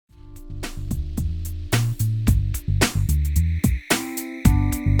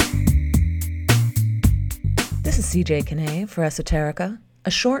CJ Kinney for Esoterica,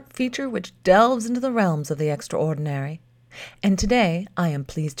 a short feature which delves into the realms of the extraordinary. And today I am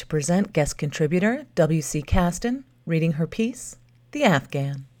pleased to present guest contributor W.C. Kasten reading her piece, The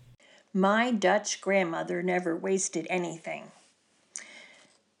Afghan. My Dutch grandmother never wasted anything.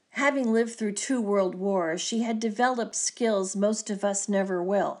 Having lived through 2 world wars, she had developed skills most of us never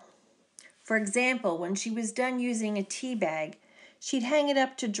will. For example, when she was done using a tea bag, she'd hang it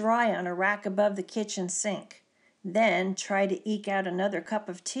up to dry on a rack above the kitchen sink, then try to eke out another cup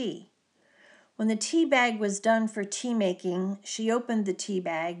of tea. When the tea bag was done for tea making, she opened the tea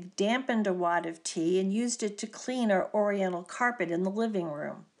bag, dampened a wad of tea, and used it to clean our oriental carpet in the living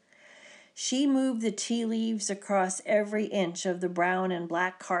room. She moved the tea leaves across every inch of the brown and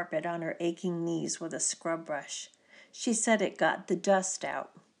black carpet on her aching knees with a scrub brush. She said it got the dust out.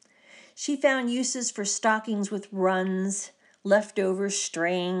 She found uses for stockings with runs, leftover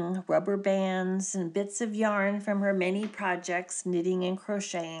string, rubber bands, and bits of yarn from her many projects knitting and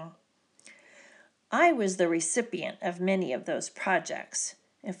crocheting. I was the recipient of many of those projects.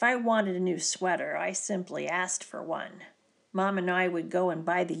 If I wanted a new sweater, I simply asked for one. Mom and I would go and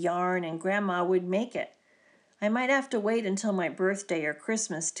buy the yarn, and Grandma would make it. I might have to wait until my birthday or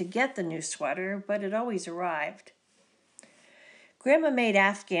Christmas to get the new sweater, but it always arrived. Grandma made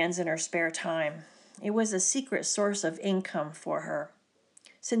Afghans in her spare time. It was a secret source of income for her.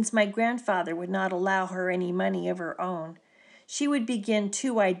 Since my grandfather would not allow her any money of her own, she would begin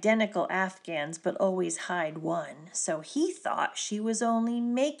 2 identical Afghans but always hide one, so he thought she was only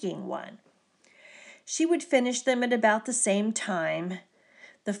making one. She would finish them at about the same time.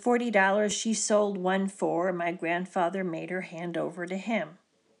 The $40 she sold one for, my grandfather made her hand over to him.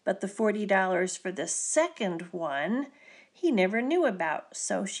 But the $40 for the second one, he never knew about,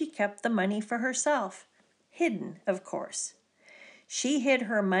 so she kept the money for herself. Hidden, of course. She hid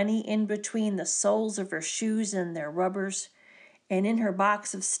her money in between the soles of her shoes and their rubbers, and in her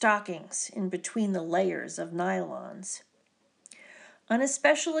box of stockings in between the layers of nylons. On a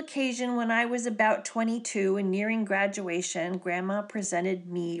special occasion when I was about 22 and nearing graduation, Grandma presented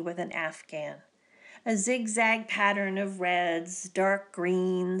me with an Afghan. A zigzag pattern of reds, dark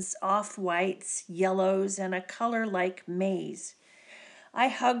greens, off-whites, yellows, and a color like maize. I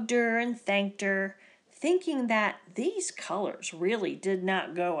hugged her and thanked her, thinking that these colors really did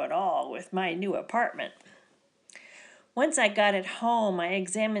not go at all with my new apartment. Once I got it home, I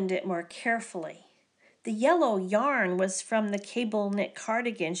examined it more carefully. The yellow yarn was from the cable knit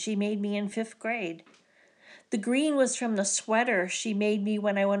cardigan she made me in 5th grade. The green was from the sweater she made me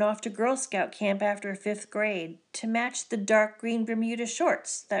when I went off to Girl Scout camp after 5th grade to match the dark green Bermuda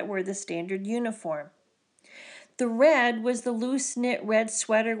shorts that were the standard uniform. The red was the loose knit red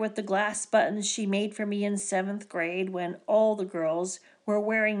sweater with the glass buttons she made for me in 7th grade when all the girls were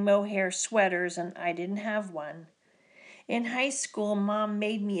wearing mohair sweaters and I didn't have one. In high school, Mom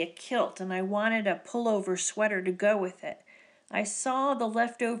made me a kilt, and I wanted a pullover sweater to go with it. I saw the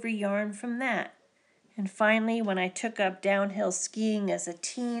leftover yarn from that. And finally, when I took up downhill skiing as a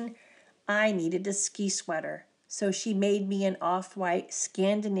teen, I needed a ski sweater. So she made me an off-white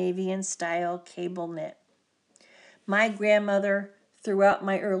Scandinavian-style cable knit. My grandmother, throughout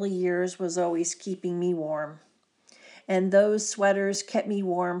my early years, was always keeping me warm. And those sweaters kept me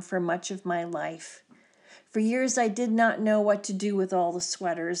warm for much of my life. For years I did not know what to do with all the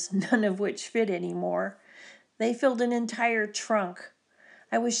sweaters, none of which fit anymore. They filled an entire trunk.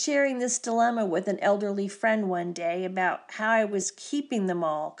 I was sharing this dilemma with an elderly friend one day about how I was keeping them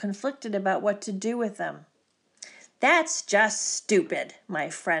all, conflicted about what to do with them. "That's just stupid," my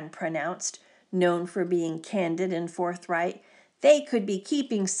friend pronounced, known for being candid and forthright. "They could be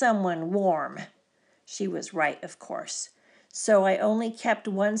keeping someone warm." She was right, of course. So I only kept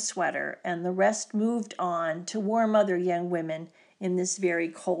one sweater, and the rest moved on to warm other young women in this very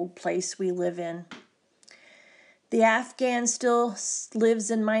cold place we live in. The Afghan still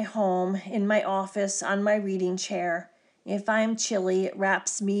lives in my home, in my office, on my reading chair. If I'm chilly, it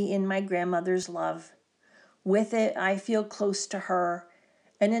wraps me in my grandmother's love. With it, I feel close to her,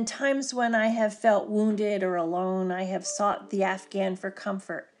 and in times when I have felt wounded or alone, I have sought the Afghan for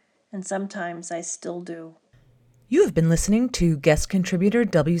comfort, and sometimes I still do. You have been listening to guest contributor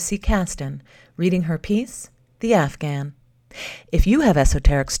W.C. Kasten reading her piece, The Afghan. If you have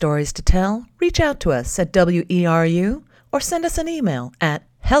esoteric stories to tell, reach out to us at WERU or send us an email at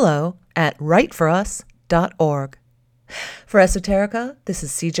hello@writeforus.org. For Esoterica, this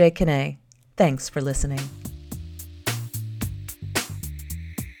is CJ Kinney. Thanks for listening.